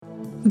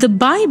The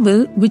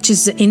Bible, which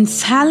is the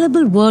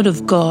infallible Word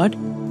of God,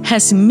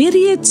 has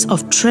myriads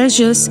of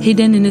treasures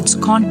hidden in its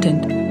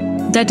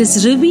content that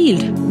is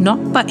revealed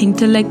not by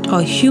intellect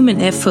or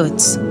human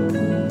efforts,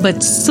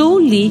 but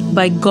solely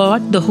by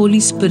God the Holy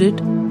Spirit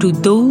to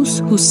those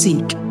who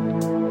seek.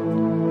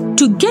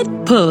 To get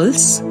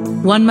pearls,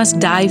 one must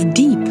dive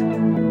deep.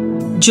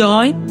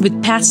 Join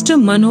with Pastor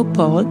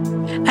Manopal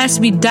as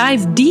we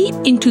dive deep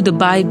into the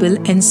Bible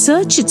and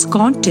search its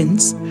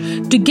contents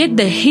to get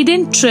the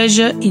hidden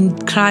treasure in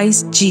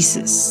Christ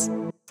Jesus.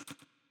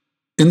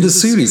 In this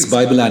series,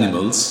 Bible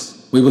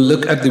Animals, we will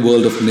look at the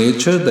world of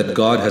nature that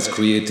God has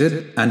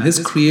created and His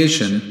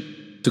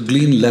creation to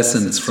glean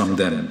lessons from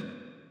them.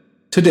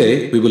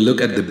 Today, we will look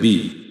at the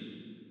bee.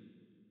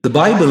 The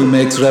Bible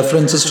makes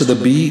references to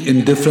the bee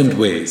in different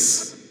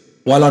ways.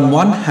 While on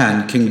one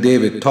hand, King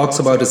David talks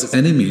about his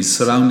enemies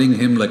surrounding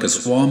him like a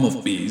swarm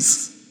of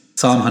bees,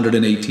 Psalm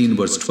 118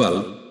 verse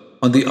 12,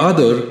 on the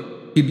other,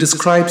 he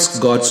describes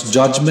God's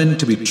judgment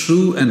to be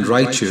true and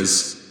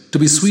righteous, to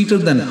be sweeter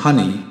than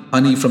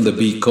honey from the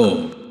bee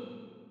comb,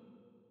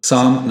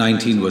 Psalm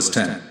 19 verse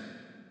 10.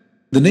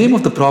 The name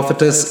of the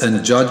prophetess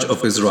and judge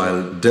of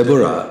Israel,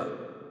 Deborah,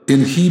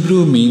 in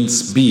Hebrew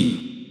means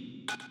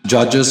bee,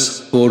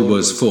 Judges 4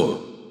 verse 4.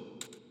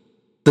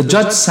 The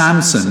judge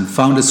Samson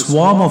found a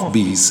swarm of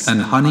bees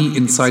and honey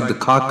inside the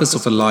carcass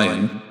of a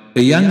lion,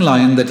 a young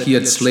lion that he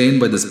had slain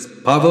by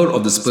the power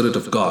of the Spirit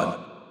of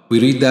God. We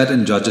read that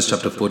in Judges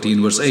chapter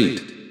 14 verse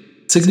 8,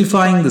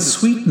 signifying the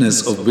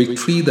sweetness of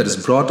victory that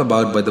is brought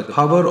about by the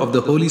power of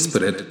the Holy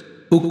Spirit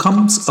who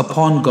comes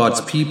upon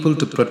God's people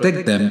to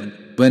protect them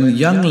when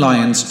young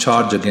lions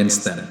charge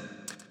against them.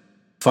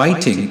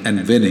 Fighting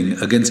and winning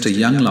against a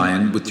young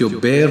lion with your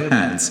bare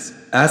hands,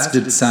 as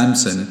did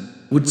Samson,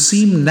 would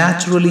seem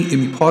naturally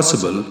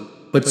impossible,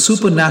 but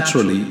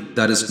supernaturally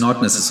that is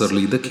not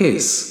necessarily the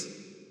case.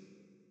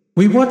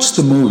 We watched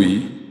the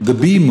movie, The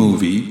Bee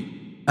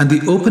Movie, and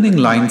the opening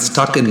line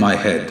stuck in my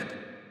head.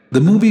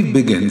 The movie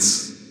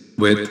begins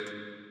with,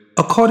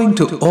 "According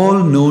to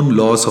all known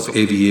laws of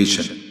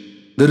aviation,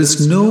 there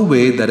is no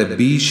way that a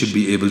bee should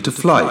be able to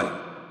fly.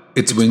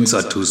 Its wings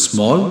are too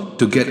small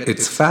to get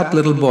its fat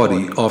little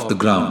body off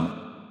the ground.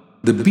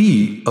 The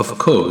bee, of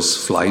course,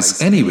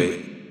 flies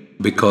anyway,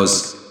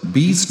 because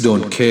bees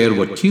don't care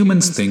what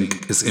humans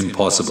think is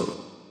impossible."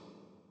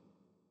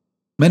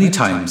 Many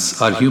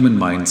times our human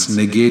minds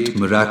negate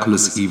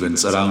miraculous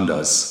events around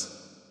us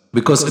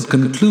because it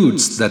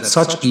concludes that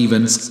such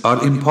events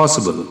are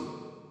impossible,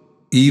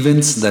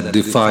 events that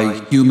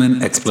defy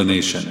human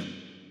explanation,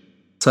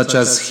 such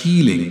as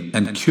healing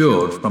and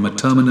cure from a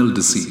terminal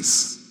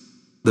disease,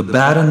 the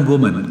barren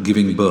woman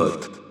giving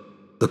birth,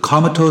 the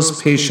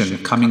comatose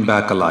patient coming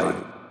back alive,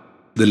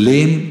 the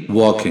lame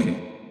walking,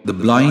 the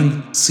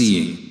blind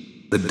seeing,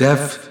 the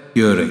deaf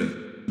hearing,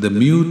 the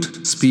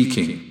mute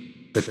speaking,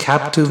 the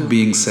captive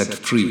being set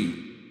free,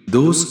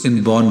 those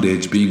in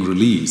bondage being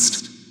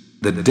released,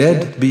 the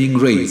dead being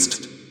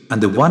raised, and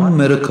the one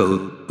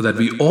miracle that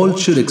we all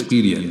should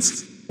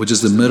experience, which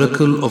is the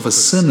miracle of a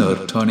sinner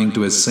turning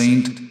to a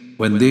saint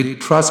when they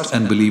trust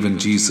and believe in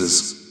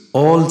Jesus,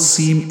 all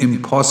seem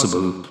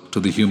impossible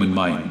to the human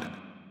mind.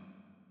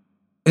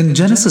 In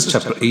Genesis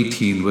chapter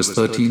 18 verse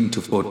 13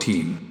 to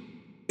 14,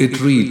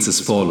 it reads as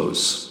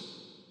follows,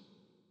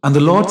 "And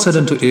the Lord said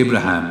unto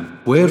Abraham,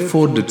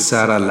 Wherefore did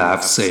Sarah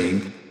laugh,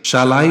 saying,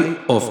 Shall I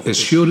of a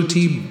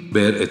surety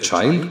bear a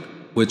child,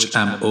 which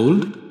am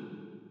old?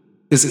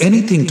 Is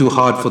anything too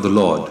hard for the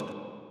Lord?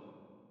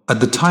 At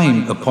the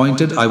time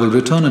appointed I will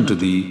return unto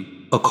thee,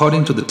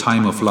 according to the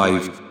time of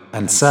life,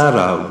 and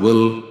Sarah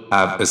will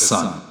have a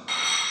son."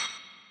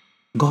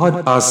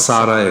 God asked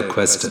Sarah a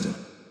question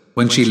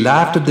when she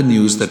laughed at the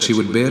news that she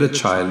would bear a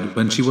child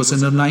when she was in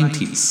her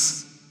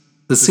 90s.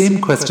 The same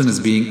question is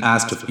being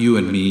asked of you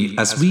and me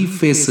as we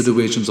face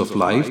situations of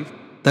life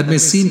that may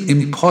seem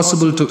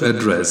impossible to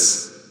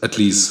address, at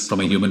least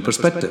from a human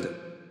perspective.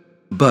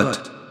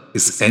 But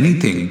is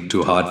anything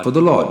too hard for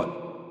the Lord?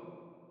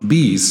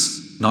 Bees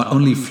not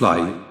only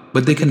fly,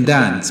 but they can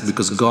dance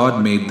because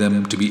God made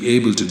them to be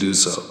able to do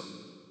so.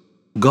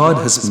 God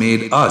has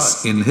made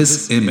us in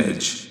His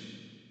image,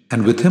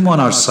 and with Him on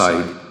our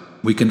side,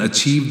 we can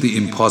achieve the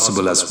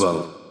impossible as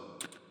well.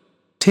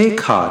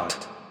 Take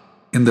heart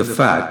in the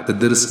fact that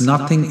there is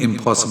nothing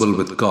impossible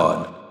with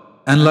God,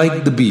 and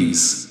like the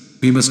bees,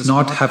 we must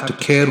not have to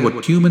care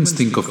what humans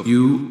think of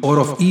you or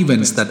of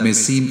events that may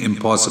seem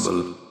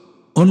impossible,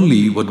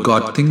 only what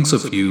God thinks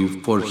of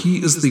you, for He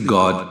is the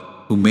God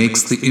who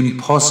makes the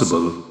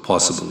impossible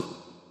possible.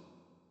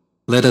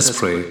 Let us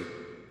pray.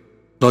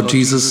 Lord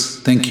Jesus,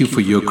 thank you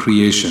for your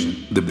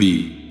creation, the bee,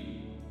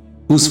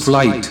 whose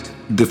flight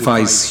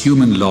defies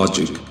human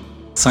logic,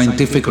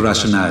 scientific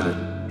rationale,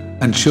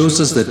 and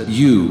shows us that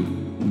you,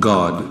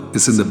 God,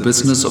 is in the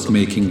business of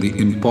making the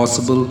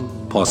impossible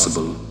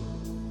possible.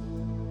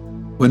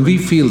 When we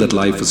feel that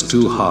life is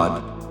too hard,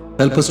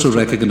 help us to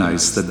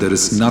recognize that there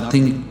is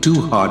nothing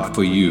too hard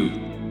for you.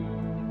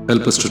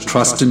 Help us to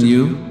trust in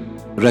you,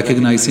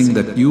 recognizing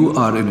that you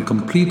are in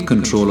complete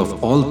control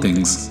of all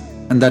things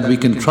and that we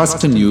can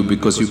trust in you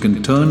because you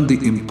can turn the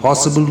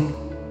impossible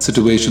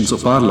situations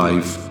of our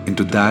life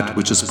into that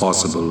which is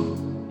possible,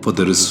 for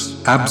there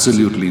is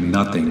absolutely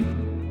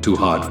nothing too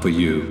hard for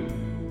you.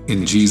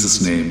 In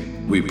Jesus'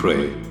 name we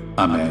pray.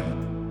 Amen.